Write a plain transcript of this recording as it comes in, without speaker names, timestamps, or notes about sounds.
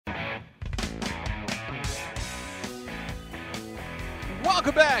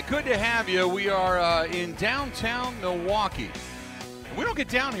Welcome back. Good to have you. We are in downtown Milwaukee. We don't get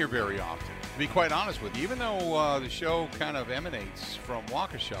down here very often, to be quite honest with you. Even though the show kind of emanates from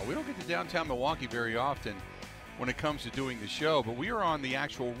Waukesha, we don't get to downtown Milwaukee very often when it comes to doing the show. But we are on the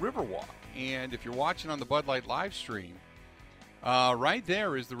actual Riverwalk. And if you're watching on the Bud Light live stream, right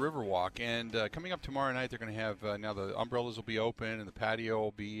there is the Riverwalk. And coming up tomorrow night, they're going to have now the umbrellas will be open and the patio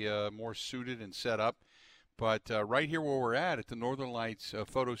will be more suited and set up. But right here where we're at the Northern Lights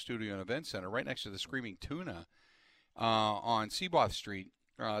Photo Studio and Event Center, right next to the Screaming Tuna on Seaboth Street,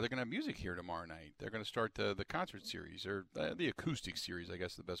 they're going to have music here tomorrow night. They're going to start the concert series, or the acoustic series, I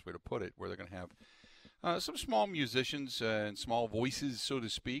guess is the best way to put it, where they're going to have some small musicians and small voices, so to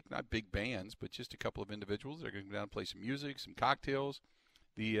speak, not big bands, but just a couple of individuals. They're going to come down and play some music, some cocktails.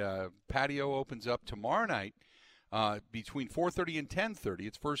 The patio opens up tomorrow night between 4:30 and 10:30.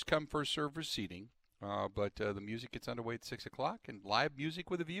 It's first come, first serve for seating. But the music gets underway at 6 o'clock, and live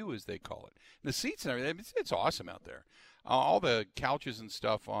music with a view, as they call it. And the seats and everything, it's awesome out there. All the couches and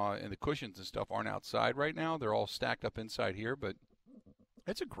stuff and the cushions and stuff aren't outside right now. They're all stacked up inside here, but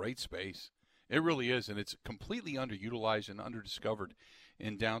it's a great space. It really is, and it's completely underutilized and underdiscovered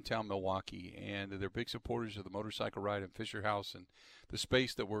in downtown Milwaukee. And they're big supporters of the motorcycle ride in Fisher House, and the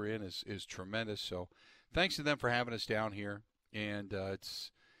space that we're in is tremendous. So thanks to them for having us down here, and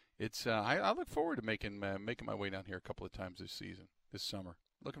I look forward to making my way down here a couple of times this summer.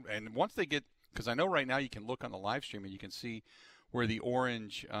 And once they get, because I know right now you can look on the live stream and you can see where the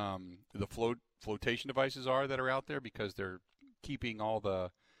orange flotation devices are that are out there, because they're keeping all the,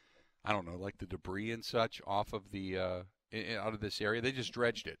 I don't know, like the debris and such off of the out of this area. They just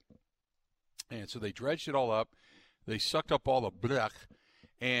dredged it, and so they dredged it all up. They sucked up all the blech.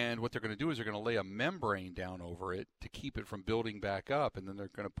 And what they're going to do is they're going to lay a membrane down over it to keep it from building back up, and then they're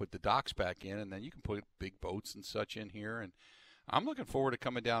going to put the docks back in, and then you can put big boats and such in here. And I'm looking forward to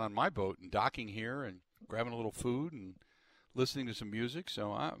coming down on my boat and docking here and grabbing a little food and listening to some music.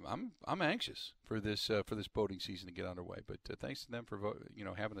 So I'm anxious for this boating season to get underway. But thanks to them for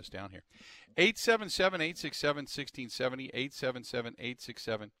having us down here. 877-867-1670,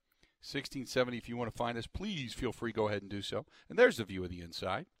 877-867-1670. If you want to find us, please feel free. Go ahead and do so. And there's the view of the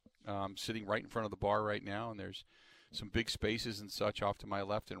inside. Sitting right in front of the bar right now, and there's some big spaces and such off to my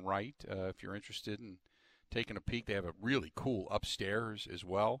left and right. If you're interested in taking a peek, they have a really cool upstairs as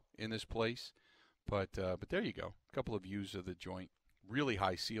well in this place. But there you go. A couple of views of the joint. Really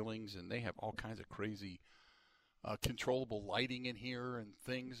high ceilings, and they have all kinds of crazy controllable lighting in here and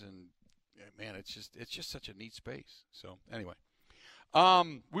things. And man, it's just such a neat space. So anyway.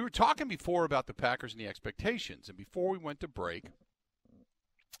 We were talking before about the Packers and the expectations, and before we went to break,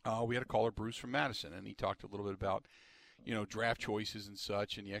 we had a caller, Bruce from Madison, and he talked a little bit about, draft choices and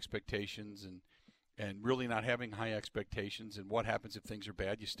such, and the expectations, and really not having high expectations, and what happens if things are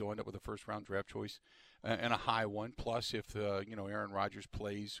bad. You still end up with a first-round draft choice and a high one. Plus, if Aaron Rodgers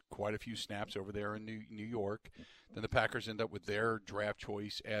plays quite a few snaps over there in New York, then the Packers end up with their draft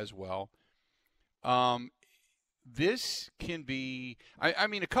choice as well. This can be, I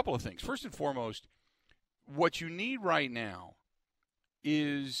mean, a couple of things. First and foremost, what you need right now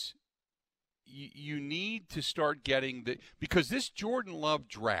is you need to start getting because this Jordan Love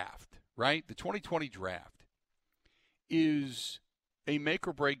draft, right, the 2020 draft, is a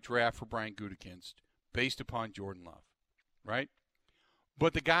make-or-break draft for Brian Gutekunst based upon Jordan Love, right?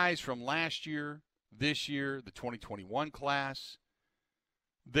 But the guys from last year, this year, the 2021 class,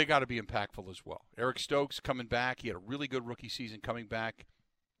 they got to be impactful as well. Eric Stokes coming back. He had a really good rookie season coming back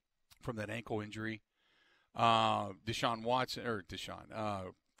from that ankle injury.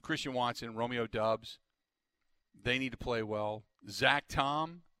 Christian Watson, Romeo Doubs, they need to play well. Zach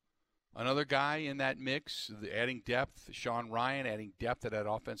Tom, another guy in that mix, adding depth. Sean Ryan adding depth at that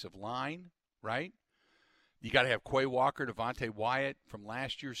offensive line, right? You got to have Quay Walker, Devontae Wyatt from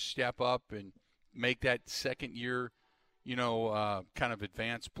last year step up and make that second year kind of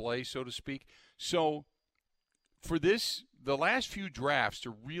advanced play, so to speak. So for the last few drafts to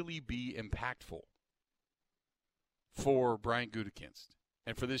really be impactful for Brian Gutekunst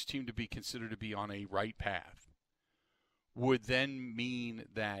and for this team to be considered to be on a right path would then mean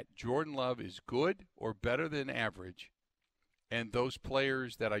that Jordan Love is good or better than average, and those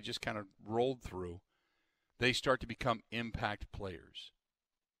players that I just kind of rolled through, they start to become impact players,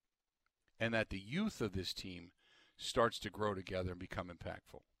 and that the youth of this team starts to grow together and become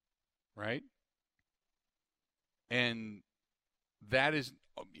impactful, right? And that is,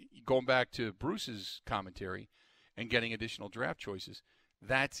 going back to Bruce's commentary and getting additional draft choices,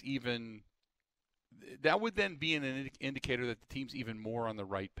 that would then be an indicator that the team's even more on the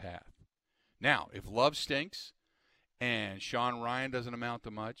right path. Now, if Love stinks and Sean Ryan doesn't amount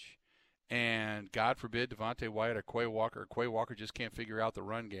to much, and God forbid Devontae Wyatt or Quay Walker just can't figure out the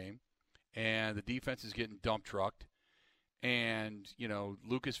run game, and the defense is getting dump trucked, and,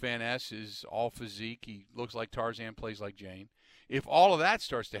 Lucas Van Ness is all physique. He looks like Tarzan, plays like Jane. If all of that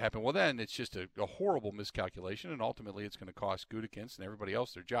starts to happen, well, then it's just a horrible miscalculation, and ultimately it's going to cost Gutekunst and everybody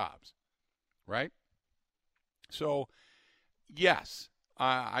else their jobs, right? So, yes,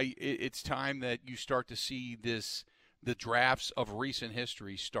 it's time that you start to see the drafts of recent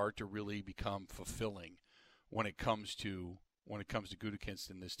history start to really become fulfilling when it comes to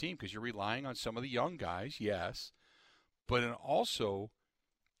Gutekunst in this team, because you're relying on some of the young guys, yes, but also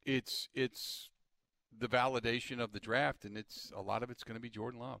it's the validation of the draft, and a lot of it's going to be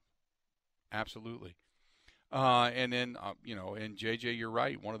Jordan Love, absolutely. And then and JJ, you're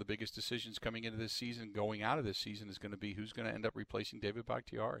right. One of the biggest decisions coming into this season, going out of this season, is going to be who's going to end up replacing David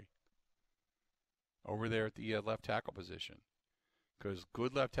Bakhtiari over there at the left tackle position, because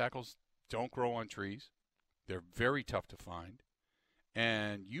good left tackles don't grow on trees. They're very tough to find,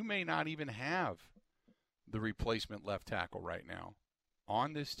 and you may not even have the replacement left tackle right now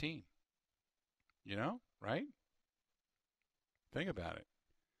on this team. Right? Think about it.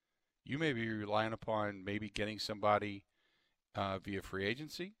 You may be relying upon maybe getting somebody via free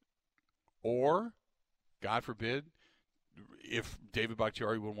agency, or, God forbid, if David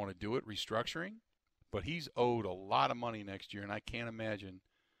Bakhtiari would want to do it, restructuring. But he's owed a lot of money next year, and I can't imagine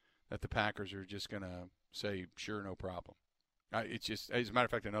that the Packers are just going to say, sure, no problem. It's just, as a matter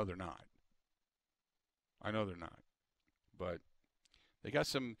of fact, I know they're not. But they got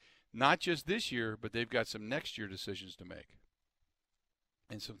some, not just this year, but they've got some next year decisions to make,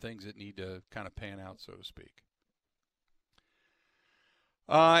 and some things that need to kind of pan out, so to speak.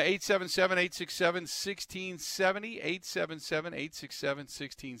 877-867-1670,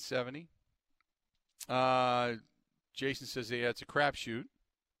 877-867-1670. Jason says, yeah, it's a crapshoot.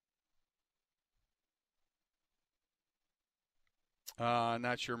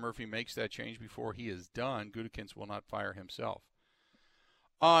 Not sure Murphy makes that change before he is done. Gutekunst will not fire himself.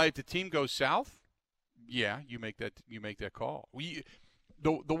 If the team goes south, yeah, you make that call.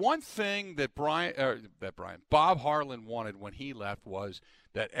 The one thing that Bob Harlan wanted when he left was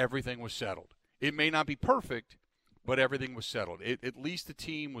that everything was settled. It may not be perfect, but everything was settled. At least the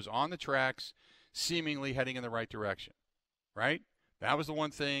team was on the tracks, seemingly heading in the right direction, right? That was the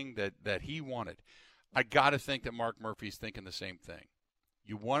one thing that he wanted. I got to think that Mark Murphy's thinking the same thing.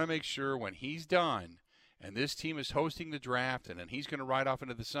 You want to make sure when he's done and this team is hosting the draft and then he's going to ride off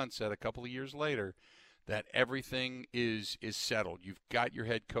into the sunset a couple of years later, that everything is settled. You've got your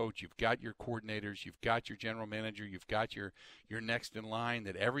head coach, you've got your coordinators, you've got your general manager, you've got your next in line,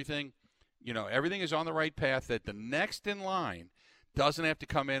 that everything is on the right path, that the next in line doesn't have to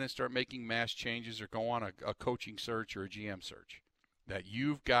come in and start making mass changes or go on a coaching search or a GM search, that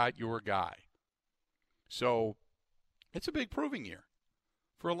you've got your guy. So it's a big proving year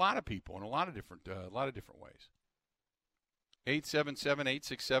for a lot of people in a lot of different ways.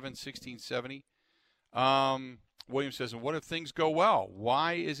 877-867-1670. William says, and what if things go well?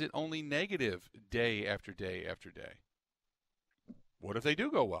 Why is it only negative day after day after day? What if they do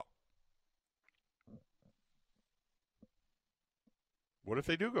go well? What if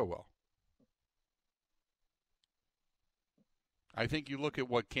they do go well? I think you look at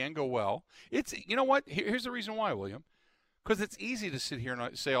what can go well. It's, you know what? Here's the reason why, William. Because it's easy to sit here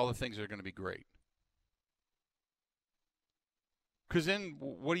and say all the things that are going to be great. Because then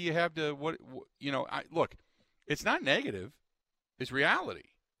what do you have to, look, it's not negative. It's reality.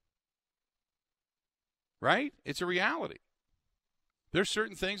 Right? It's a reality. There's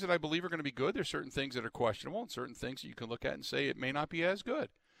certain things that I believe are going to be good. There's certain things that are questionable, and certain things that you can look at and say it may not be as good.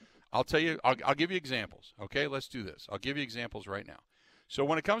 I'll tell you, I'll give you examples. Okay, let's do this. I'll give you examples right now. So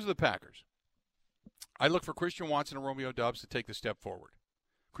when it comes to the Packers, I look for Christian Watson and Romeo Doubs to take the step forward.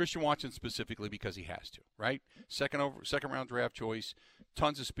 Christian Watson specifically because he has to, right? Second round draft choice,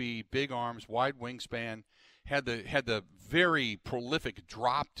 tons of speed, big arms, wide wingspan, had the very prolific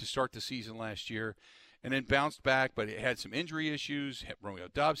drop to start the season last year, and then bounced back, but it had some injury issues. Romeo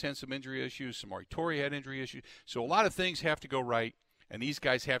Doubs had some injury issues. Samori Toure had injury issues. So a lot of things have to go right, and these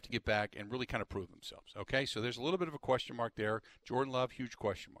guys have to get back and really kind of prove themselves, okay? So there's a little bit of a question mark there. Jordan Love, huge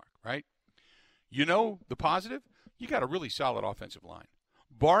question mark, right? You know the positive? You got a really solid offensive line.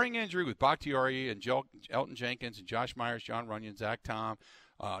 Barring injury with Bakhtiari and Elton Jenkins and Josh Myers, John Runyon, Zach Tom,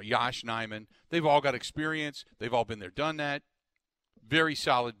 Yosh Nijman, they've all got experience. They've all been there, done that. Very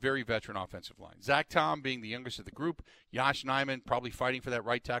solid, very veteran offensive line. Zach Tom being the youngest of the group. Yosh Nijman probably fighting for that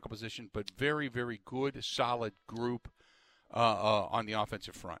right tackle position, but very, very good, solid group on the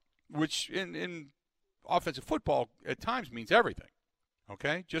offensive front, which in offensive football at times means everything,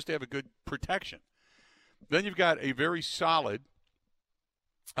 okay, just to have a good protection. Then you've got a very solid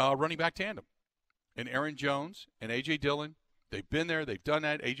running back tandem in Aaron Jones and A.J. Dillon. They've been there. They've done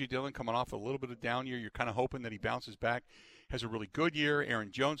that. A.J. Dillon coming off a little bit of down year. You're kind of hoping that he bounces back, has a really good year.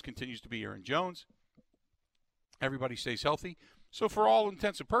 Aaron Jones continues to be Aaron Jones. Everybody stays healthy. So for all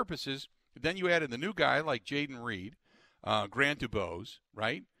intents and purposes, then you add in the new guy like Jaden Reed, Grant DuBose,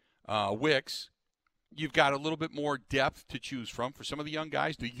 right? Wicks. You've got a little bit more depth to choose from for some of the young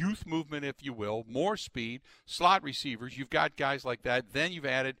guys, the youth movement, if you will, more speed, slot receivers. You've got guys like that. Then you've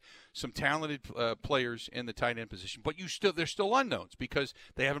added some talented players in the tight end position, but they're still unknowns because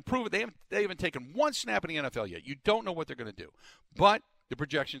they haven't proven they haven't taken one snap in the NFL yet. You don't know what they're going to do, but the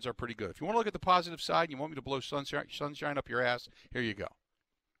projections are pretty good. If you want to look at the positive side, and you want me to blow sunshine up your ass, here you go.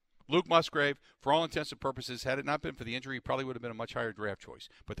 Luke Musgrave, for all intents and purposes, had it not been for the injury, he probably would have been a much higher draft choice.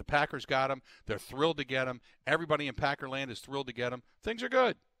 But the Packers got him. They're thrilled to get him. Everybody in Packerland is thrilled to get him. Things are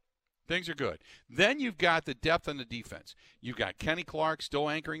good. Things are good. Then you've got the depth on the defense. You've got Kenny Clark still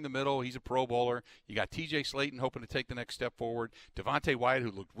anchoring the middle. He's a Pro Bowler. You got T.J. Slayton hoping to take the next step forward. Devontae Wyatt,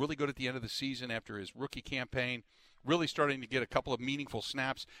 who looked really good at the end of the season after his rookie campaign, really starting to get a couple of meaningful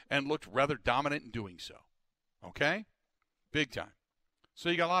snaps and looked rather dominant in doing so. Okay? Big time. So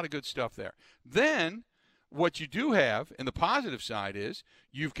you got a lot of good stuff there. Then what you do have, and the positive side is,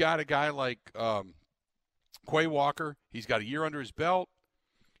 you've got a guy like Quay Walker. He's got a year under his belt.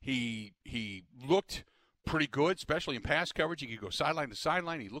 He looked pretty good, especially in pass coverage. He could go sideline to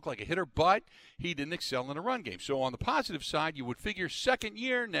sideline. He looked like a hitter, but he didn't excel in the run game. So on the positive side, you would figure second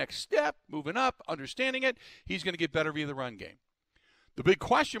year, next step, moving up, understanding it, he's going to get better via the run game. The big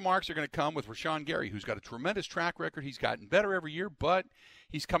question marks are going to come with Rashawn Gary, who's got a tremendous track record. He's gotten better every year, but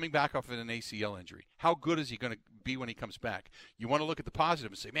he's coming back off of an ACL injury. How good is he going to be when he comes back? You want to look at the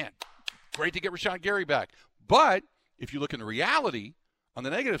positive and say, man, great to get Rashawn Gary back. But if you look in the reality, on the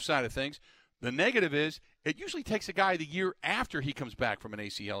negative side of things, the negative is it usually takes a guy the year after he comes back from an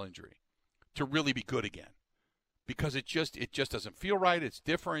ACL injury to really be good again. Because it just doesn't feel right. It's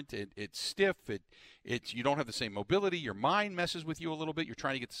different. It's stiff. You don't have the same mobility. Your mind messes with you a little bit. You're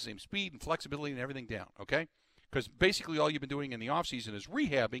trying to get the same speed and flexibility and everything down, okay? Because basically all you've been doing in the offseason is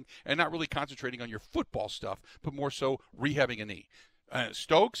rehabbing and not really concentrating on your football stuff, but more so rehabbing a knee.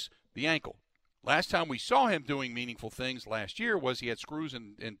 Stokes, the ankle. Last time we saw him doing meaningful things last year was he had screws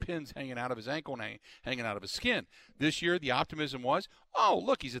and pins hanging out of his ankle and hanging out of his skin. This year the optimism was, oh,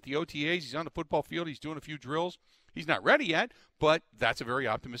 look, he's at the OTAs. He's on the football field. He's doing a few drills. He's not ready yet, but that's a very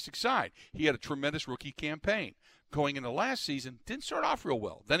optimistic side. He had a tremendous rookie campaign. Going into last season, didn't start off real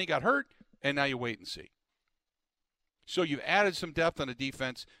well. Then he got hurt, and now you wait and see. So you've added some depth on the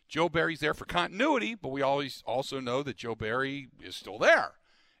defense. Joe Barry's there for continuity, but we always also know that Joe Barry is still there,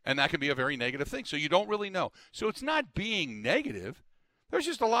 and that can be a very negative thing. So you don't really know. So it's not being negative. There's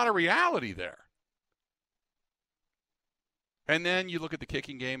just a lot of reality there. And then you look at the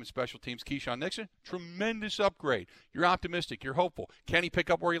kicking game and special teams. Keyshawn Nixon, tremendous upgrade. You're optimistic. You're hopeful. Can he pick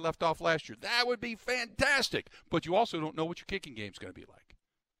up where he left off last year? That would be fantastic. But you also don't know what your kicking game is going to be like.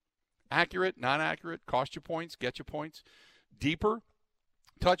 Accurate, not accurate, cost you points, get you points. Deeper,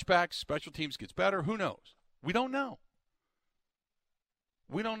 touchbacks, special teams gets better. Who knows? We don't know.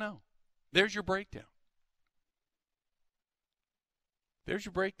 We don't know. There's your breakdown. There's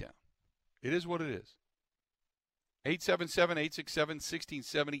your breakdown. It is what it is.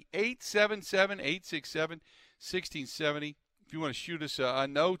 877-867-1670, 877-867-1670. If you want to shoot us a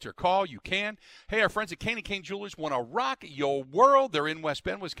note or call, you can. Hey, our friends at Kane & Kane Jewelers want to rock your world. They're in West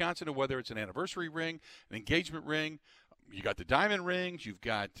Bend, Wisconsin, and whether it's an anniversary ring, an engagement ring, you got the diamond rings, you've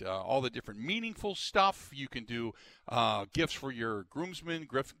got all the different meaningful stuff. You can do gifts for your groomsmen,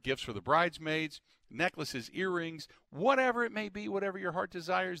 gifts for the bridesmaids, necklaces, earrings, whatever it may be, whatever your heart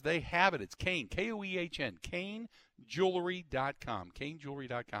desires, they have it. It's Kane, K-O-E-H-N, KaneJewelry.com,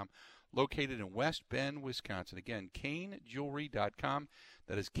 KaneJewelry.com, located in West Bend, Wisconsin. Again, KaneJewelry.com.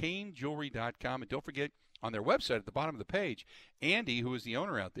 That is KaneJewelry.com. And don't forget, on their website at the bottom of the page, Andy, who is the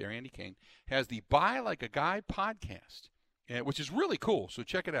owner out there, Andy Kane, has the Buy Like a Guy podcast, which is really cool. So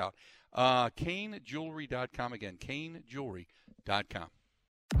check it out. KaneJewelry.com. Again, KaneJewelry.com.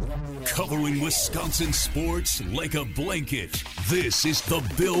 Covering Wisconsin sports like a blanket. This is the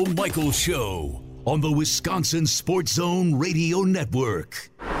Bill Michaels Show on the Wisconsin Sports Zone Radio Network.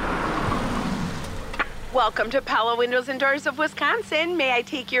 Welcome to Pella Windows and Doors of Wisconsin. May I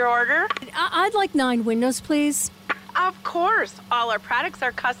take your order? I'd like 9 windows, please. Of course. All our products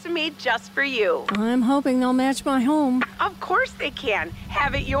are custom made just for you. I'm hoping they'll match my home. Of course they can.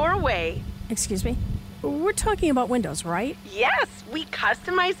 Have it your way. Excuse me? We're talking about windows, right? Yes, we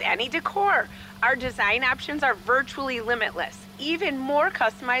customize any decor. Our design options are virtually limitless, even more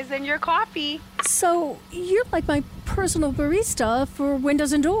customized than your coffee. So you're like my personal barista for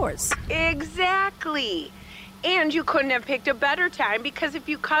windows and doors. Exactly. And you couldn't have picked a better time because if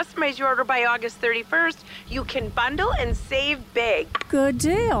you customize your order by August 31st, you can bundle and save big. Good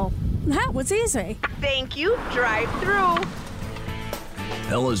deal. That was easy. Thank you. Drive through.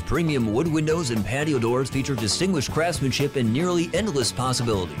 Pella's premium wood windows and patio doors feature distinguished craftsmanship and nearly endless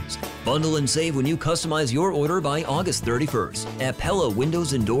possibilities. Bundle and save when you customize your order by August 31st at Pella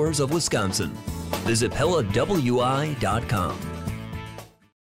Windows and Doors of Wisconsin. Visit PellaWI.com.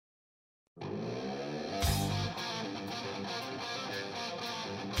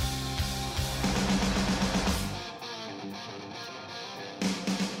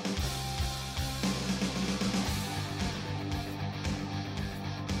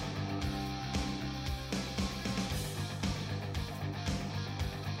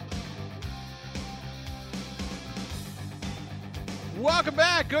 Welcome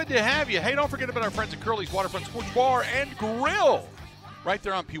back. Good to have you. Hey, don't forget about our friends at Curly's Waterfront Sports Bar and Grill. Right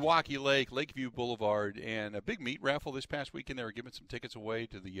there on Pewaukee Lake, Lakeview Boulevard. And a big meat raffle this past weekend. They were giving some tickets away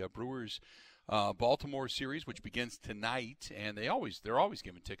to the Brewers Baltimore series, which begins tonight. And they're always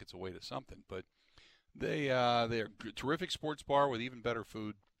giving tickets away to something. But they're a terrific sports bar with even better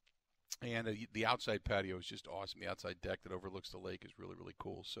food. And the outside patio is just awesome. The outside deck that overlooks the lake is really, really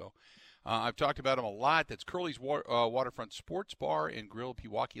cool. So I've talked about them a lot. That's Curly's Waterfront Sports Bar and Grill,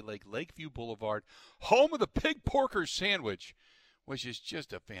 Pewaukee Lake, Lakeview Boulevard, home of the Pig Porker Sandwich, which is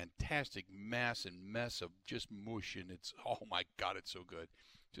just a fantastic mass of just mush. And it's, oh, my God, it's so good.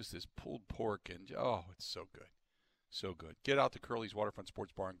 Just this pulled pork, and, oh, it's so good. So good. Get out to Curly's Waterfront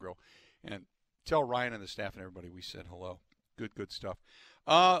Sports Bar and Grill and tell Ryan and the staff and everybody we said hello. Good stuff.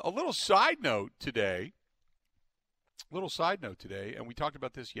 A little side note today, and we talked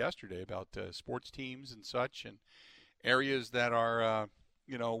about this yesterday about sports teams and such, and areas that are,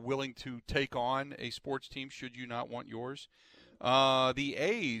 willing to take on a sports team should you not want yours. The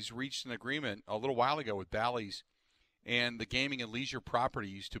A's reached an agreement a little while ago with Bally's and the Gaming and Leisure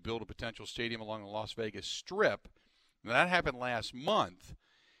Properties to build a potential stadium along the Las Vegas Strip. Now, that happened last month.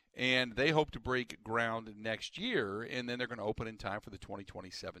 And they hope to break ground next year, and then they're going to open in time for the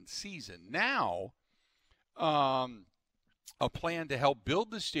 2027 season. Now, a plan to help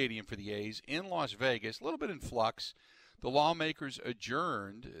build the stadium for the A's in Las Vegas, a little bit in flux. The lawmakers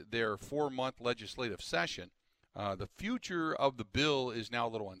adjourned their 4-month legislative session. The future of the bill is now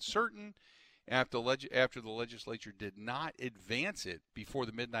a little uncertain after the legislature did not advance it before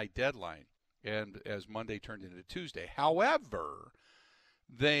the midnight deadline, and as Monday turned into Tuesday. However,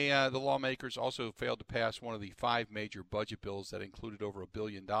 the lawmakers also failed to pass one of the 5 major budget bills that included over $1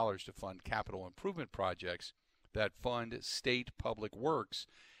 billion to fund capital improvement projects that fund state public works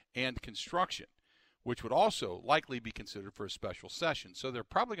and construction, which would also likely be considered for a special session. So they're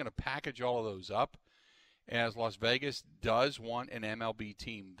probably going to package all of those up, as Las Vegas does want an MLB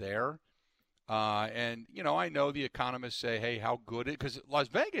team there. And, I know the economists say, hey, how good it – because Las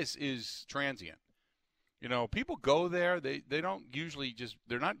Vegas is transient. People go there. They're not usually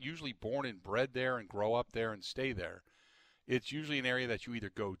born and bred there and grow up there and stay there. It's usually an area that you either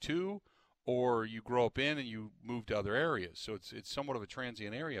go to or you grow up in and you move to other areas. So it's somewhat of a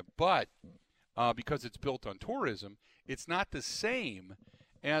transient area. But because it's built on tourism, it's not the same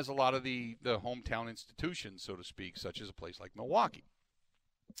as a lot of the hometown institutions, so to speak, such as a place like Milwaukee,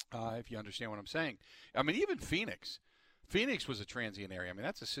 if you understand what I'm saying. I mean, even Phoenix. Phoenix was a transient area. I mean,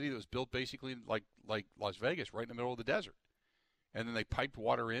 that's a city that was built basically like Las Vegas, right in the middle of the desert. And then they piped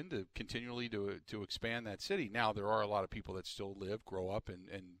water in to continually to expand that city. Now, there are a lot of people that still live, grow up, and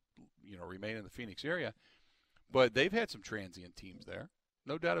remain in the Phoenix area. But they've had some transient teams there,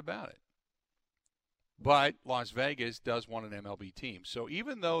 no doubt about it. But Las Vegas does want an MLB team. So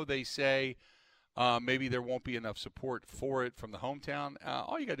even though they say maybe there won't be enough support for it from the hometown,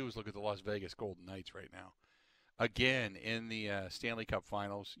 all you got to do is look at the Las Vegas Golden Knights right now. Again, in the Stanley Cup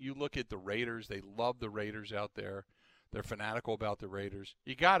Finals, you look at the Raiders. They love the Raiders out there. They're fanatical about the Raiders.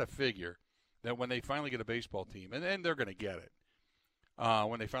 You got to figure that when they finally get a baseball team, and they're going to get it,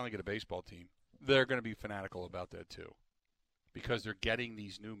 when they finally get a baseball team, they're going to be fanatical about that too, because they're getting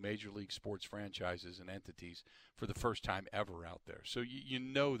these new Major League sports franchises and entities for the first time ever out there. So you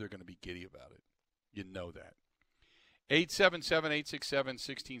know they're going to be giddy about it. You know that.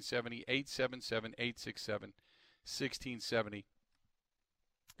 877-867-1670, 877-867-1670.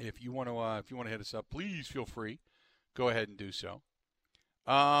 If you want to hit us up, please feel free. Go ahead and do so.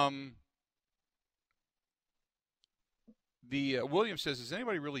 The Williams says, does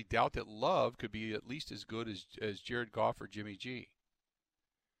anybody really doubt that Love could be at least as good as Jared Goff or Jimmy G?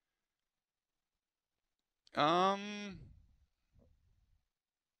 Now,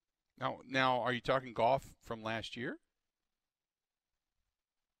 are you talking Goff from last year?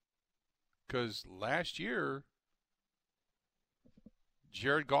 Because last year,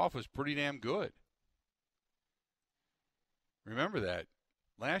 Jared Goff was pretty damn good. Remember that.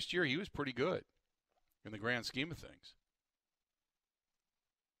 Last year, he was pretty good in the grand scheme of things.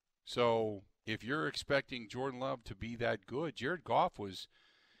 So if you're expecting Jordan Love to be that good, Jared Goff was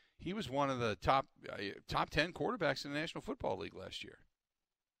one of the top 10 quarterbacks in the National Football League last year.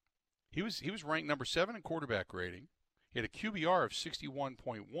 He was ranked number 7 in quarterback rating. He had a QBR of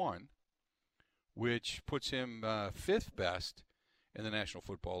 61.1, which puts him 5th best in the National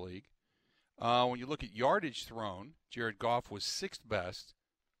Football League. When you look at yardage thrown, Jared Goff was 6th best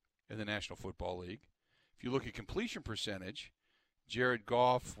in the National Football League. If you look at completion percentage, Jared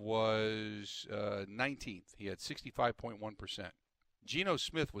Goff was 19th. He had 65.1%. Geno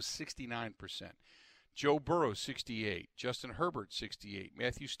Smith was 69%. Joe Burrow, 68. Justin Herbert, 68.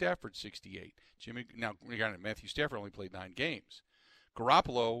 Matthew Stafford, 68. Matthew Stafford only played 9 games.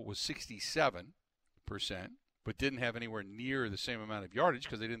 Garoppolo was 67%, but didn't have anywhere near the same amount of yardage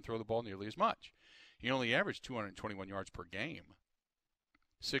because they didn't throw the ball nearly as much. He only averaged 221 yards per game,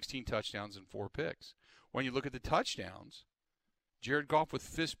 16 touchdowns and 4 picks. When you look at the touchdowns, Jared Goff was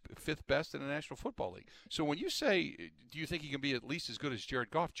 5th best in the National Football League. So when you say, do you think he can be at least as good as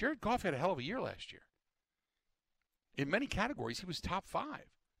Jared Goff? Jared Goff had a hell of a year last year. In many categories, he was top 5,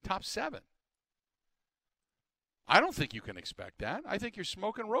 top 7. I don't think you can expect that. I think you're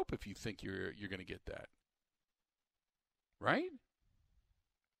smoking rope if you think you're going to get that. Right?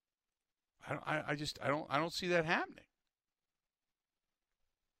 I don't see that happening.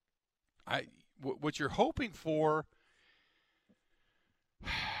 What you're hoping for,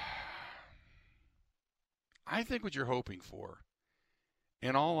 I think what you're hoping for,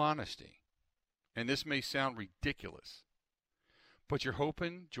 in all honesty, and this may sound ridiculous, but you're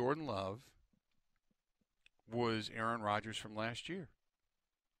hoping Jordan Love was Aaron Rodgers from last year.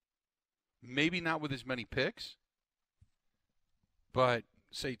 Maybe not with as many picks, but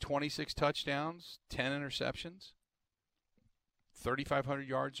say 26 touchdowns, 10 interceptions, 3,500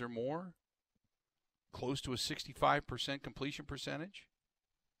 yards or more, close to a 65% completion percentage,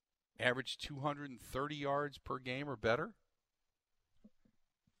 average 230 yards per game or better.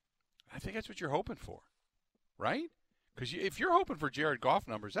 I think that's what you're hoping for, right? Because if you're hoping for Jared Goff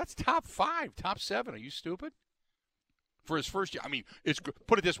numbers, that's top 5, top 7. Are you stupid? For his first year, I mean,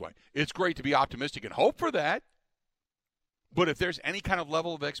 put it this way. It's great to be optimistic and hope for that. But if there's any kind of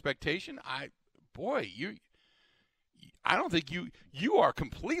level of expectation, I don't think you are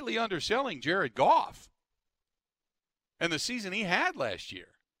completely underselling Jared Goff and the season he had last year.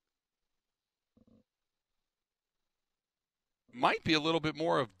 Might be a little bit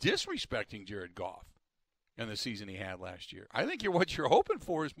more of disrespecting Jared Goff and the season he had last year. I think what you're hoping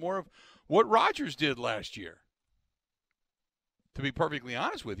for is more of what Rodgers did last year, to be perfectly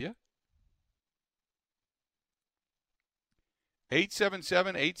honest with you.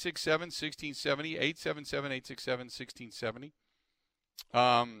 877-867-1670,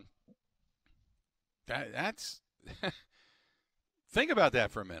 877-867-1670. That's think about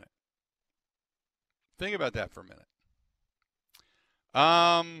that for a minute.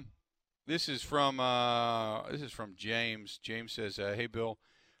 This is from James. James says, "Hey Bill,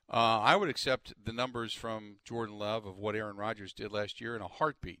 I would accept the numbers from Jordan Love of what Aaron Rodgers did last year in a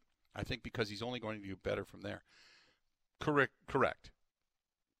heartbeat. I think because he's only going to do better from there." Correct.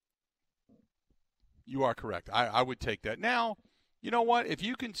 You are correct. I would take that. Now, you know what? If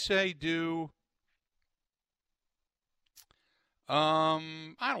you can say I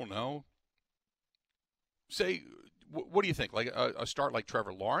don't know. Say, what do you think? Like a start like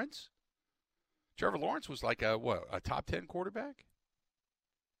Trevor Lawrence? Trevor Lawrence was like a top 10 quarterback?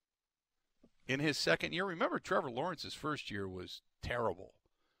 In his second year? Remember, Trevor Lawrence's first year was terrible.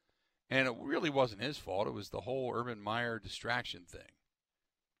 And it really wasn't his fault. It was the whole Urban Meyer distraction thing.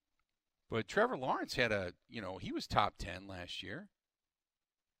 But Trevor Lawrence had he was top 10 last year.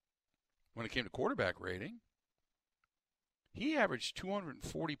 When it came to quarterback rating, he averaged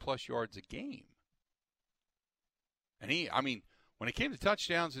 240-plus yards a game. And when it came to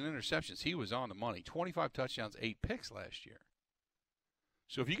touchdowns and interceptions, he was on the money. 25 touchdowns, 8 picks last year.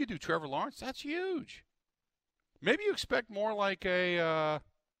 So if you could do Trevor Lawrence, that's huge. Maybe you expect more like a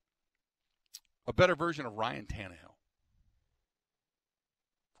better version of Ryan Tannehill.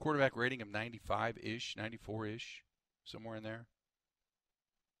 Quarterback rating of 95-ish, 94-ish, somewhere in there.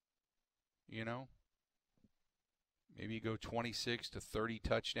 Maybe you go 26 to 30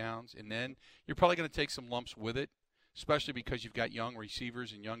 touchdowns, and then you're probably going to take some lumps with it, especially because you've got young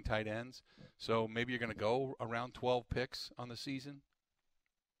receivers and young tight ends. So maybe you're going to go around 12 picks on the season,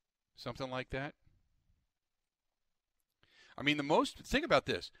 something like that. I mean, think about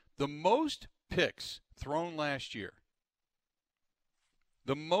this, the most picks thrown last year,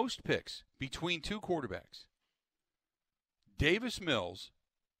 the most picks between two quarterbacks, Davis Mills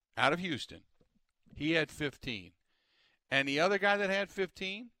out of Houston, he had 15. And the other guy that had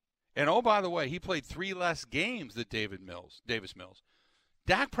 15, and oh, by the way, he played 3 less games than Davis Mills,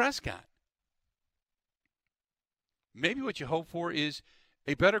 Dak Prescott. Maybe what you hope for is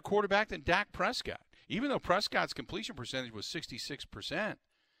a better quarterback than Dak Prescott. Even though Prescott's completion percentage was 66%,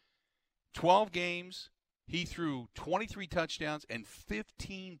 12 games, he threw 23 touchdowns and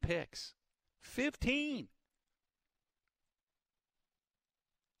 15 picks. 15!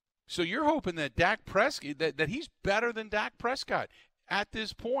 So you're hoping that Dak Prescott, that he's better than Dak Prescott at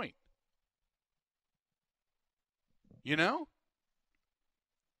this point. You know?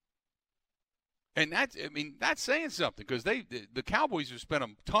 And that's saying something, because the Cowboys have spent a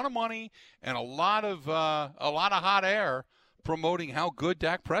ton of money and a lot of hot air promoting how good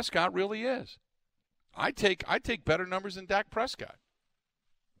Dak Prescott really is. I take better numbers than Dak Prescott.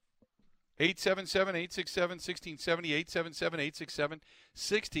 877-867-1670,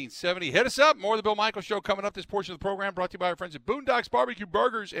 877-867-1670. Hit us up. More of the Bill Michaels Show coming up. This portion of the program brought to you by our friends at Boondocks Barbecue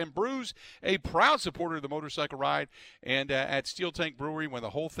Burgers and Brews, a proud supporter of the motorcycle ride. And at Steel Tank Brewery, when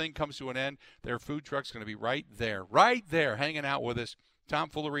the whole thing comes to an end, their food truck's going to be right there, hanging out with us. Tom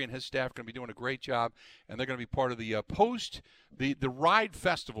Foolery and his staff are going to be doing a great job, and they're going to be part of the the ride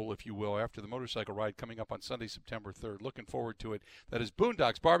festival, if you will, after the motorcycle ride coming up on Sunday, September 3rd. Looking forward to it. That is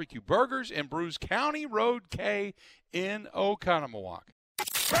Boondocks Barbecue Burgers and Brews, County Road K in Oconomowoc.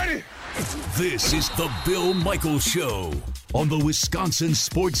 Ready? This is the Bill Michaels Show on the Wisconsin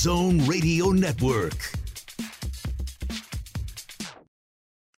Sports Zone Radio Network.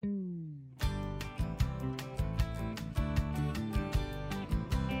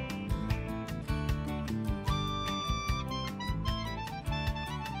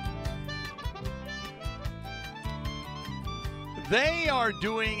 They are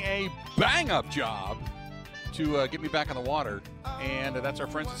doing a bang-up job to get me back on the water, and that's our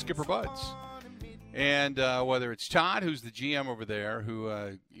friends at Skipper Buds. And whether it's Todd, who's the GM over there, who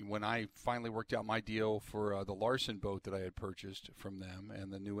when I finally worked out my deal for the Larson boat that I had purchased from them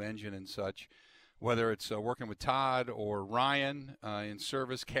and the new engine and such, whether it's working with Todd or Ryan in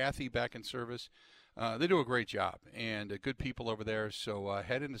service, Kathy back in service, they do a great job, and good people over there. So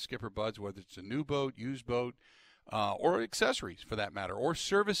head into Skipper Buds, whether it's a new boat, used boat, or accessories for that matter, or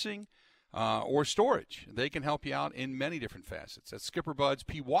servicing, or storage. They can help you out in many different facets. At Skipper Buds,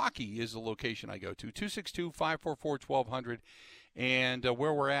 Pewaukee is the location I go to, 262-544-1200. And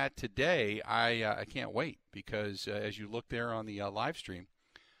where we're at today, I can't wait, because as you look there on the live stream,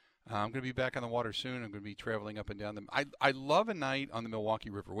 I'm going to be back on the water soon. I'm going to be traveling up and down them. I love a night on the Milwaukee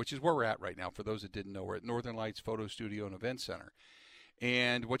River, which is where we're at right now. For those that didn't know, we're at Northern Lights Photo Studio and Event Center.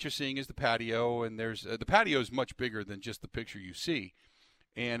 And what you're seeing is the patio, and there's the patio is much bigger than just the picture you see.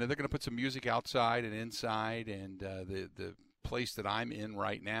 And they're going to put some music outside and inside, and the place that I'm in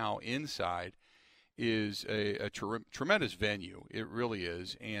right now inside is a tremendous venue. It really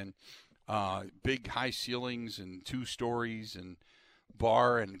is, and big high ceilings and 2 stories and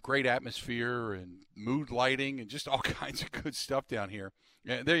bar and great atmosphere and mood lighting and just all kinds of good stuff down here.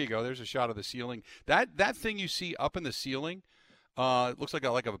 And there you go. There's a shot of the ceiling. That thing you see up in the ceiling. It looks like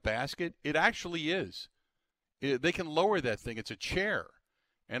a basket. It actually is. They can lower that thing. It's a chair,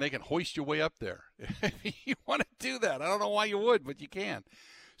 and they can hoist your way up there. If you want to do that, I don't know why you would, but you can.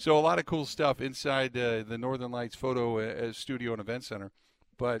 So a lot of cool stuff inside the Northern Lights Photo Studio and Event Center.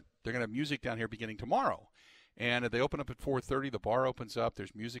 But they're going to have music down here beginning tomorrow. And they open up at 4:30. The bar opens up.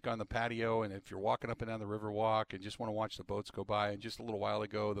 There's music on the patio. And if you're walking up and down the Riverwalk and just want to watch the boats go by, and just a little while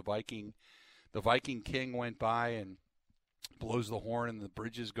ago, the Viking King went by and blows the horn, and the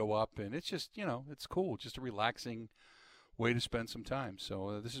bridges go up, and it's just, it's cool. Just a relaxing way to spend some time.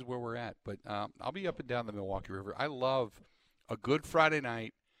 So this is where we're at. But I'll be up and down the Milwaukee River. I love a good Friday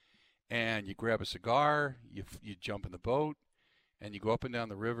night, and you grab a cigar, you jump in the boat, and you go up and down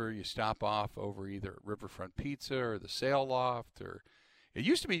the river. You stop off over either Riverfront Pizza or the Sail Loft, or it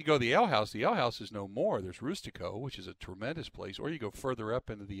used to be you go to the Ale House. The Ale House is no more. There's Rustico, which is a tremendous place, or you go further up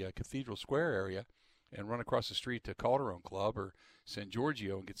into the Cathedral Square area and run across the street to Calderon Club or San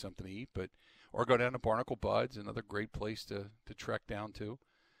Giorgio and get something to eat, or go down to Barnacle Buds, another great place to trek down to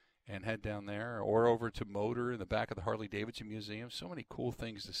and head down there, or over to Motor in the back of the Harley-Davidson Museum. So many cool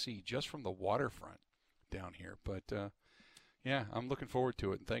things to see just from the waterfront. down here. But, yeah, I'm looking forward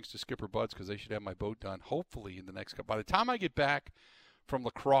to it. And thanks to Skipper Buds because they should have my boat done hopefully in the next couple. By the time I get back from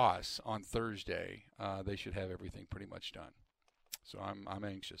lacrosse on Thursday, they should have everything pretty much done. So I'm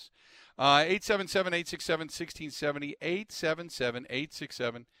anxious.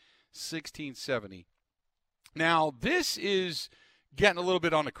 877-867-1670, 877-867-1670. Now, this is getting a little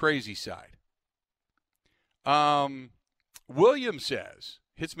bit on the crazy side. William says,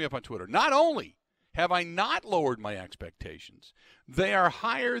 hits me up on Twitter, not only have I not lowered my expectations, they are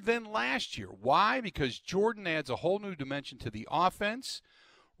higher than last year. Why? Because Jordan adds a whole new dimension to the offense.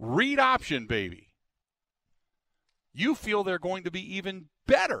 Read option, baby. You feel they're going to be even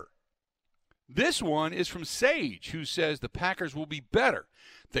better. This one is from Sage, who says the Packers will be better.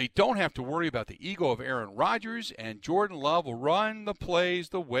 They don't have to worry about the ego of Aaron Rodgers, and Jordan Love will run the plays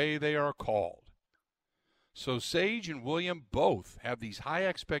the way they are called. So Sage and William both have these high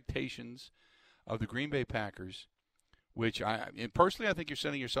expectations of the Green Bay Packers, which personally I think you're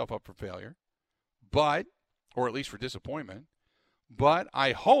setting yourself up for failure, or at least for disappointment. But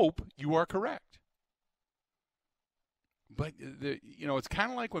I hope you are correct. But, it's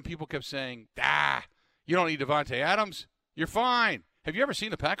kind of like when people kept saying, you don't need Devontae Adams. You're fine. Have you ever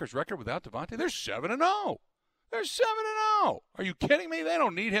seen the Packers' record without Devontae? They're 7-0. They're 7-0. Are you kidding me? They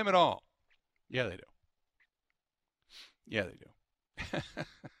don't need him at all. Yeah, they do. Yeah, they do.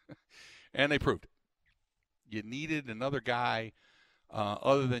 And they proved it. You needed another guy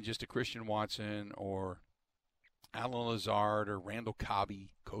other than just a Christian Watson or Alan Lazard or Randall Cobb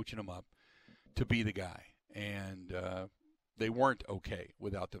coaching him up to be the guy. And they weren't okay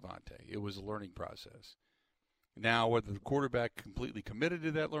without Devontae. It was a learning process. Now, whether the quarterback completely committed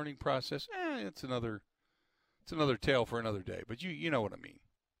to that learning process, it's another tale for another day. But you know what I mean.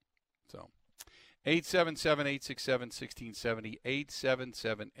 So, 877-867-1670,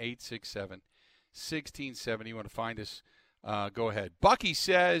 877-867-1670. You want to find us, go ahead. Bucky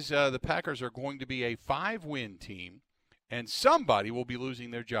says the Packers are going to be a 5-win team, and somebody will be losing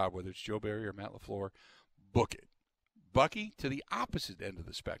their job, whether it's Joe Barry or Matt LaFleur. Book it. Bucky to the opposite end of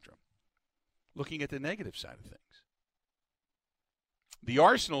the spectrum, looking at the negative side of things. The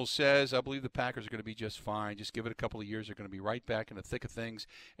Arsenal says, I believe the Packers are going to be just fine. Just give it a couple of years. They're going to be right back in the thick of things,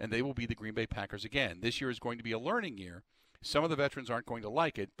 and they will be the Green Bay Packers again. This year is going to be a learning year. Some of the veterans aren't going to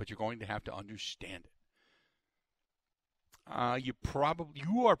like it, but you're going to have to understand it. You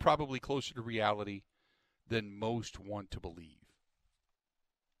are probably closer to reality than most want to believe.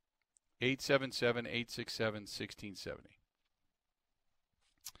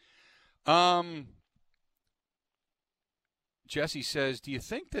 877-867-1670. Jesse says, do you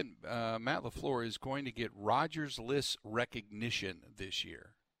think that Matt LaFleur is going to get Rodgers-less recognition this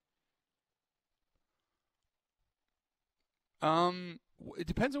year? It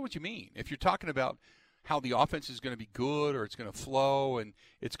depends on what you mean. If you're talking about how the offense is going to be good or it's going to flow and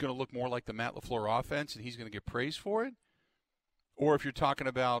it's going to look more like the Matt LaFleur offense and he's going to get praised for it, or if you're talking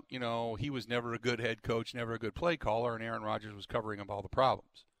about, he was never a good head coach, never a good play caller, and Aaron Rodgers was covering up all the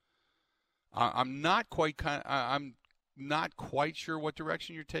problems. I'm not quite sure what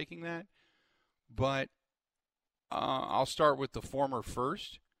direction you're taking that, but I'll start with the former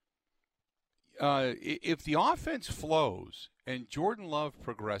first. If the offense flows and Jordan Love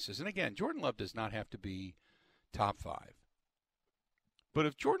progresses, and again, Jordan Love does not have to be top 5, but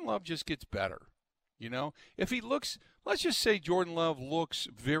if Jordan Love just gets better, if he looks, let's just say Jordan Love looks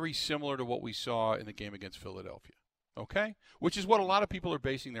very similar to what we saw in the game against Philadelphia, okay? Which is what a lot of people are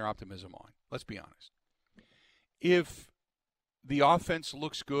basing their optimism on. Let's be honest. If the offense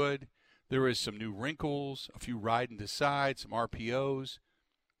looks good, there is some new wrinkles, a few ride and decide, some RPOs,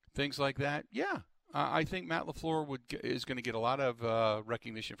 things like that. Yeah, I think Matt LaFleur is going to get a lot of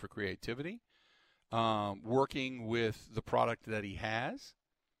recognition for creativity, working with the product that he has,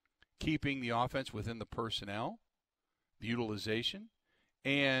 keeping the offense within the personnel, the utilization,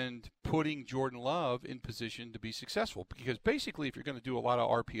 and putting Jordan Love in position to be successful. Because basically, if you're going to do a lot of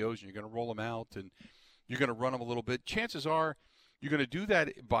RPOs and you're going to roll them out and you're going to run them a little bit, chances are you're going to do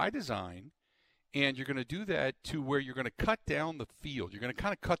that by design, and you're going to do that to where you're going to cut down the field. You're going to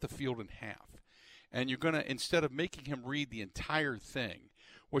kind of cut the field in half. And you're going to, instead of making him read the entire thing,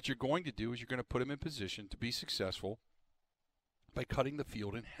 what you're going to do is you're going to put him in position to be successful by cutting the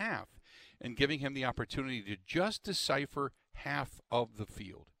field in half and giving him the opportunity to just decipher half of the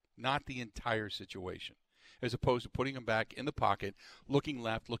field, not the entire situation, as opposed to putting him back in the pocket, looking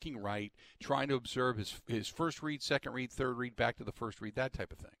left, looking right, trying to observe his first read, second read, third read, back to the first read, that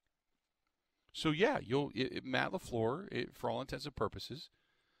type of thing. So, yeah, Matt LaFleur, for all intents and purposes,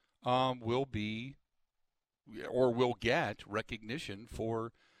 will get recognition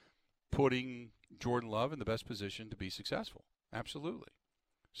for putting Jordan Love in the best position to be successful. Absolutely.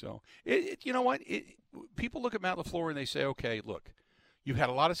 So, you know what? People look at Matt LaFleur and they say, okay, look, you've had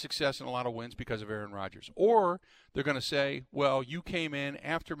a lot of success and a lot of wins because of Aaron Rodgers. Or they're going to say, well, you came in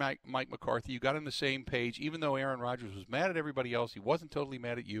after Mike McCarthy. You got on the same page. Even though Aaron Rodgers was mad at everybody else, he wasn't totally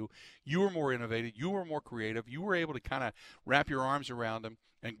mad at you. You were more innovative. You were more creative. You were able to kind of wrap your arms around him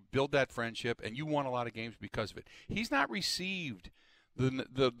and build that friendship, and you won a lot of games because of it. He's not received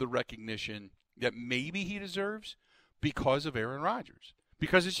the recognition that maybe he deserves because of Aaron Rodgers.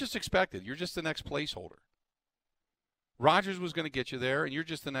 Because it's just expected. You're just the next placeholder. Rodgers was going to get you there, and you're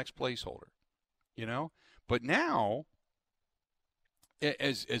just the next placeholder, you know? But now,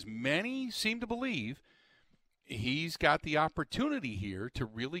 as many seem to believe, he's got the opportunity here to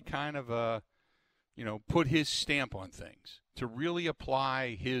really kind of, put his stamp on things, to really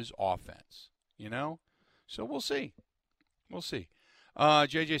apply his offense, you know? So we'll see. We'll see.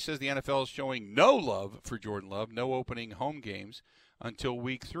 JJ says the NFL is showing no love for Jordan Love, no opening home games until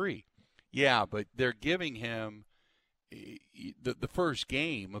week 3. Yeah, but they're giving him the first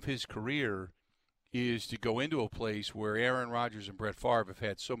game of his career is to go into a place where Aaron Rodgers and Brett Favre have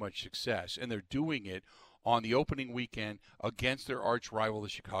had so much success, and they're doing it on the opening weekend against their arch rival, the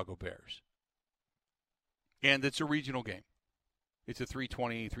Chicago Bears. And it's a regional game. It's a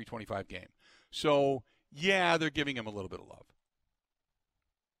 320, 325 game. So, yeah, they're giving him a little bit of love.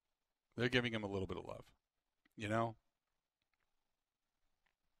 They're giving him a little bit of love, you know?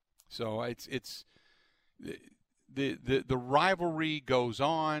 So it's the rivalry goes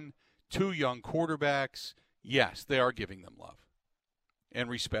on. 2 young quarterbacks. Yes, they are giving them love and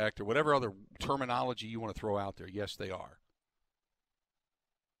respect or whatever other terminology you want to throw out there. Yes, they are.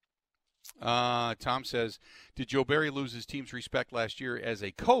 Tom says, did Joe Barry lose his team's respect last year as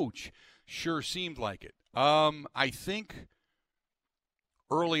a coach? Sure seemed like it. I think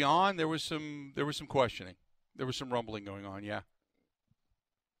early on there was some questioning. There was some rumbling going on, yeah.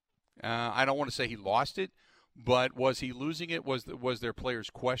 I don't want to say he lost it, but was he losing it? Was there players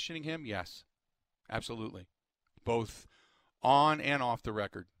questioning him? Yes, absolutely. Both on and off the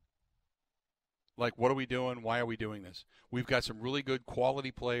record. Like, what are we doing? Why are we doing this? We've got some really good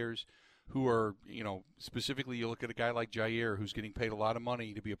quality players who are, specifically you look at a guy like Jair who's getting paid a lot of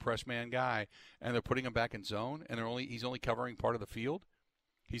money to be a press man guy, and they're putting him back in zone, and he's only covering part of the field.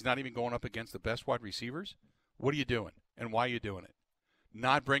 He's not even going up against the best wide receivers. What are you doing, and why are you doing it?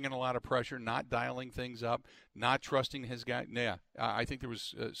 Not bringing a lot of pressure, not dialing things up, not trusting his guy. Yeah, I think there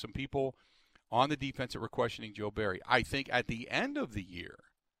was some people on the defense that were questioning Joe Barry. I think at the end of the year,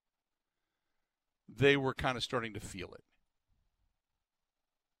 they were kind of starting to feel it.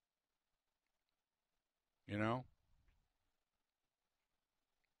 You know?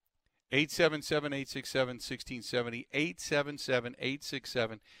 877-867-1670,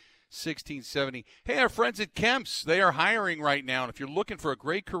 877-867-1670. Hey, our friends at Kemp's, they are hiring right now. And if you're looking for a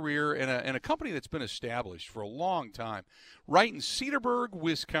great career in a company that's been established for a long time, right in Cedarburg,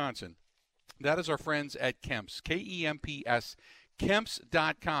 Wisconsin, that is our friends at Kemp's, K-E-M-P-S,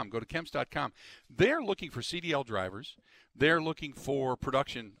 Kemps.com. Go to Kemps.com. They're looking for CDL drivers. They're looking for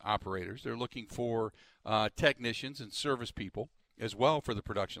production operators. They're looking for technicians and service people as well for the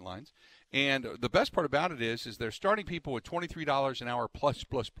production lines. And the best part about it is they're starting people with $23 an hour plus.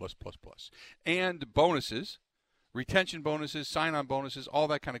 And bonuses, retention bonuses, sign-on bonuses, all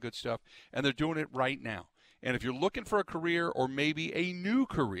that kind of good stuff. And they're doing it right now. And if you're looking for a career or maybe a new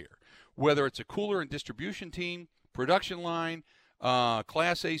career, whether it's a cooler and distribution team, production line,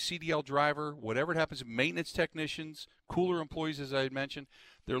 Class A CDL driver, whatever it happens, maintenance technicians, cooler employees, as I had mentioned,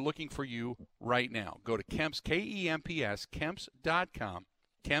 they're looking for you right now. Go to Kemps, K-E-M-P-S, Kemps.com,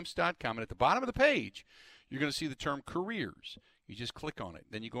 Kemps.com, and at the bottom of the page, you're going to see the term careers. You just click on it.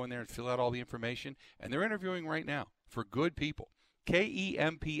 Then you go in there and fill out all the information, and they're interviewing right now for good people.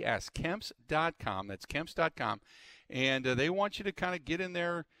 K-E-M-P-S, Kemps.com, that's Kemps.com, and they want you to kind of get in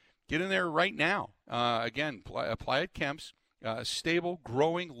there right now. Again, apply at Kemps. Stable,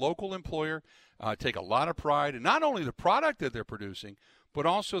 growing, local employer. Take a lot of pride in not only the product that they're producing, but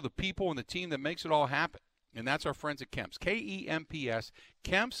also the people and the team that makes it all happen. And that's our friends at Kemps. K-E-M-P-S,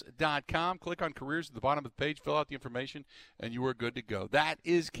 Kemps.com. Click on careers at the bottom of the page, fill out the information, and you are good to go. That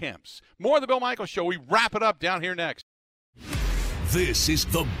is Kemps. More of the Bill Michaels Show. We wrap it up down here next. This is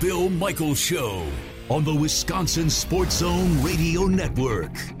the Bill Michaels Show on the Wisconsin Sports Zone Radio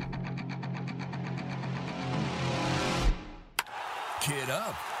Network. Get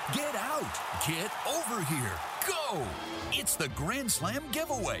up, get out, get over here. go! It's the Grand Slam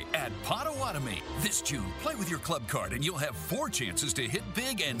giveaway at Potawatomi. This June, play with your club card and you'll have 4 chances to hit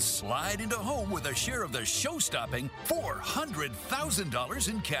big and slide into home with a share of the show-stopping $400,000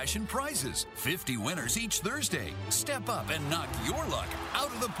 in cash and prizes. 50 winners each Thursday. Step up and knock your luck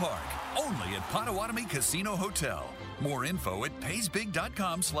out of the park. Only at Potawatomi Casino Hotel. More info at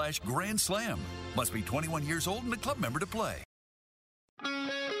paysbig.com/Grand Slam. Must be 21 years old and a club member to play.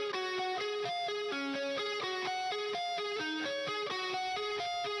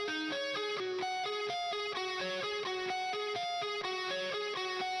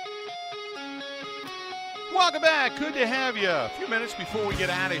 Welcome back. Good to have you. A few minutes before we get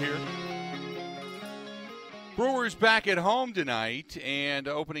out of here. Brewers back at home tonight and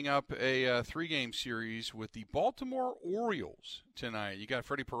opening up a 3-game series with the Baltimore Orioles tonight. You got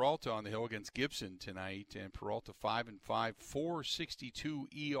Freddie Peralta on the hill against Gibson tonight, and Peralta 5-5, 4.62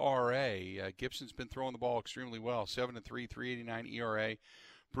 ERA. Gibson's been throwing the ball extremely well, 7-3, 3.89 ERA.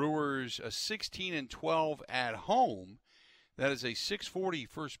 Brewers 16-12 at home. That is a 6:40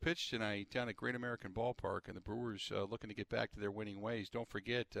 first pitch tonight down at Great American Ballpark, and the Brewers looking to get back to their winning ways. Don't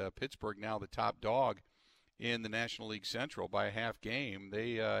forget, Pittsburgh now the top dog in the National League Central by a half game.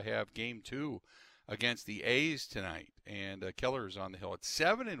 They have game 2 against the A's tonight, and Keller's on the hill at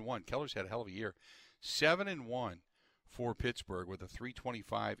 7-1. Keller's had a hell of a year, 7-1 for Pittsburgh with a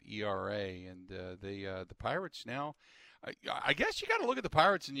 3.25 ERA, and the Pirates now. I guess you got to look at the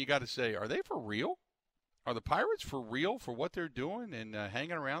Pirates and you got to say, are they for real? Are the Pirates for real for what they're doing and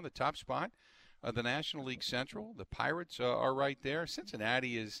hanging around the top spot of the National League Central? The Pirates are right there.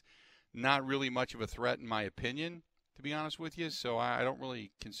 Cincinnati is not really much of a threat, in my opinion, to be honest with you. So I don't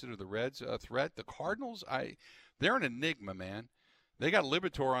really consider the Reds a threat. The Cardinals, they're an enigma, man. They got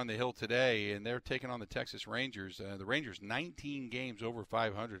Liberatore on the hill today, and they're taking on the Texas Rangers. The Rangers 19 games over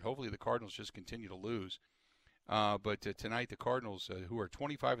 500. Hopefully the Cardinals just continue to lose. But tonight the Cardinals, who are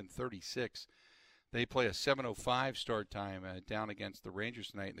 25-36, they play a 7:05 start time down against the Rangers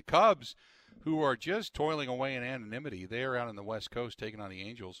tonight. And the Cubs, who are just toiling away in anonymity, they are out on the West Coast taking on the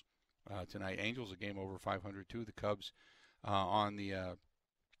Angels tonight. Angels a game over 500 too. The Cubs on the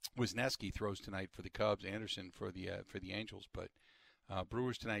Wisniewski throws tonight for the Cubs. Anderson for the Angels. But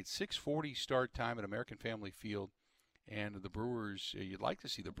Brewers tonight 6:40 start time at American Family Field, and the Brewers. You'd like to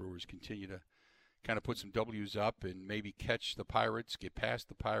see the Brewers continue to kind of put some W's up and maybe catch the Pirates, get past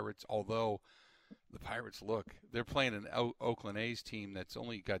the Pirates. Although the Pirates, they're playing an Oakland A's team that's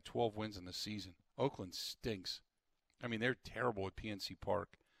only got 12 wins in the season. Oakland stinks. I mean, they're terrible at PNC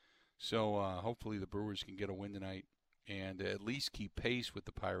Park. So hopefully the Brewers can get a win tonight and at least keep pace with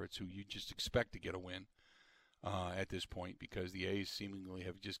the Pirates, who you just expect to get a win at this point, because the A's seemingly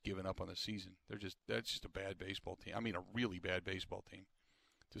have just given up on the season. That's just a bad baseball team. I mean, a really bad baseball team,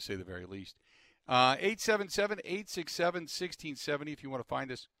 to say the very least. 877-867-1670 if you want to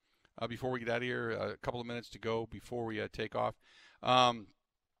find us. Before we get out of here, a couple of minutes to go before we take off.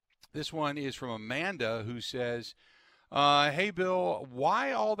 This one is from Amanda, who says, hey, Bill,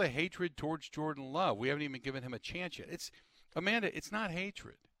 why all the hatred towards Jordan Love? We haven't even given him a chance yet. Amanda, it's not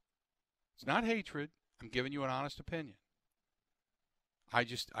hatred. It's not hatred. I'm giving you an honest opinion. I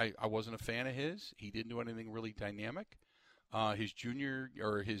wasn't a fan of his. He didn't do anything really dynamic. His junior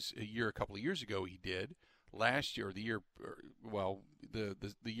or his year a couple of years ago, he did. Last year, the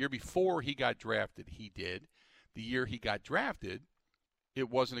year before he got drafted, he did. The year he got drafted, it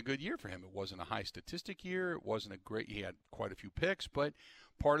wasn't a good year for him. It wasn't a high statistic year. It wasn't he had quite a few picks, but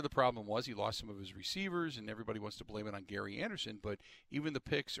part of the problem was he lost some of his receivers, and everybody wants to blame it on Gary Anderson. But even the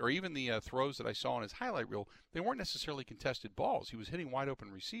picks, or even the throws that I saw in his highlight reel, they weren't necessarily contested balls. He was hitting wide open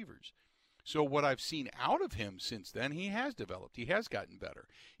receivers. So what I've seen out of him since then, he has developed. He has gotten better.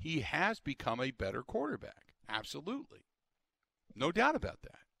 He has become a better quarterback. Absolutely. No doubt about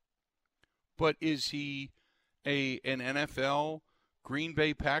that. But is he an NFL Green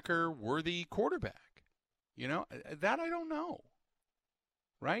Bay Packer worthy quarterback? You know, that I don't know.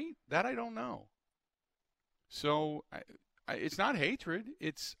 Right? That I don't know. So it's not hatred.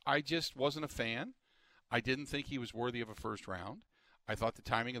 I just wasn't a fan. I didn't think he was worthy of a first round. I thought the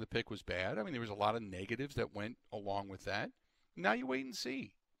timing of the pick was bad. I mean, there was a lot of negatives that went along with that. Now you wait and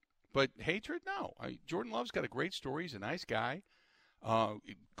see. But hatred, no. Jordan Love's got a great story. He's a nice guy,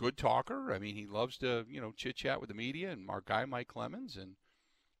 good talker. I mean, he loves to, chit-chat with the media and our guy Mike Clemens. And,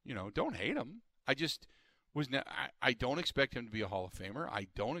 don't hate him. I don't expect him to be a Hall of Famer. I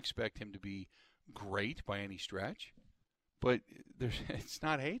don't expect him to be great by any stretch. But it's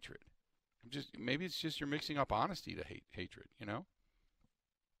not hatred. Maybe it's just you're mixing up honesty to hatred,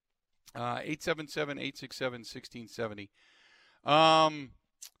 877-867-1670.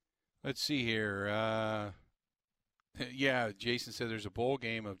 Let's see here. Yeah, Jason said there's a bowl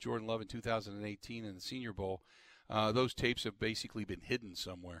game of Jordan Love in 2018 in the Senior Bowl. Those tapes have basically been hidden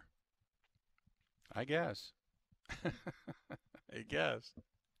somewhere. I guess. I guess.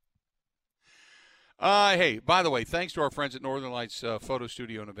 Hey, by the way, thanks to our friends at Northern Lights Photo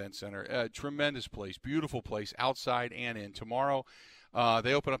Studio and Event Center. Tremendous place, beautiful place, outside and in. Tomorrow,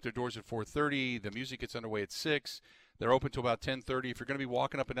 they open up their doors at 4:30. The music gets underway at 6. They're open till about 10:30. If you're going to be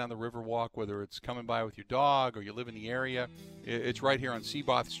walking up and down the Riverwalk, whether it's coming by with your dog or you live in the area, it's right here on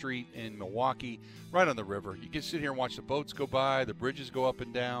Seaboth Street in Milwaukee, right on the river. You can sit here and watch the boats go by, the bridges go up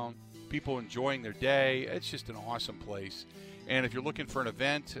and down, people enjoying their day. It's just an awesome place. And if you're looking for an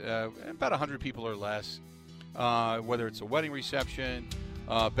event, about 100 people or less, whether it's a wedding reception,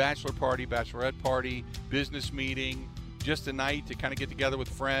 bachelor party, bachelorette party, business meeting, just a night to kind of get together with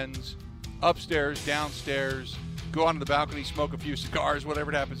friends, upstairs, downstairs, go out on the balcony, smoke a few cigars,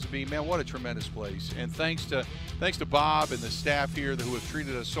 whatever it happens to be. Man, what a tremendous place. And thanks to Bob and the staff here who have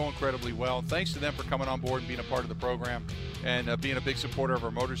treated us so incredibly well. Thanks to them for coming on board and being a part of the program and being a big supporter of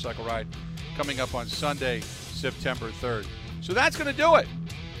our motorcycle ride coming up on Sunday, September 3rd. So that's going to do it.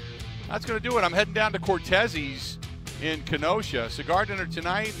 That's going to do it. I'm heading down to Cortez's in Kenosha. Cigar dinner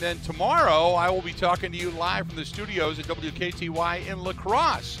tonight. And then tomorrow I will be talking to you live from the studios at WKTY in La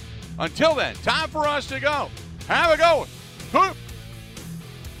Crosse. Until then, time for us to go. Have a good one.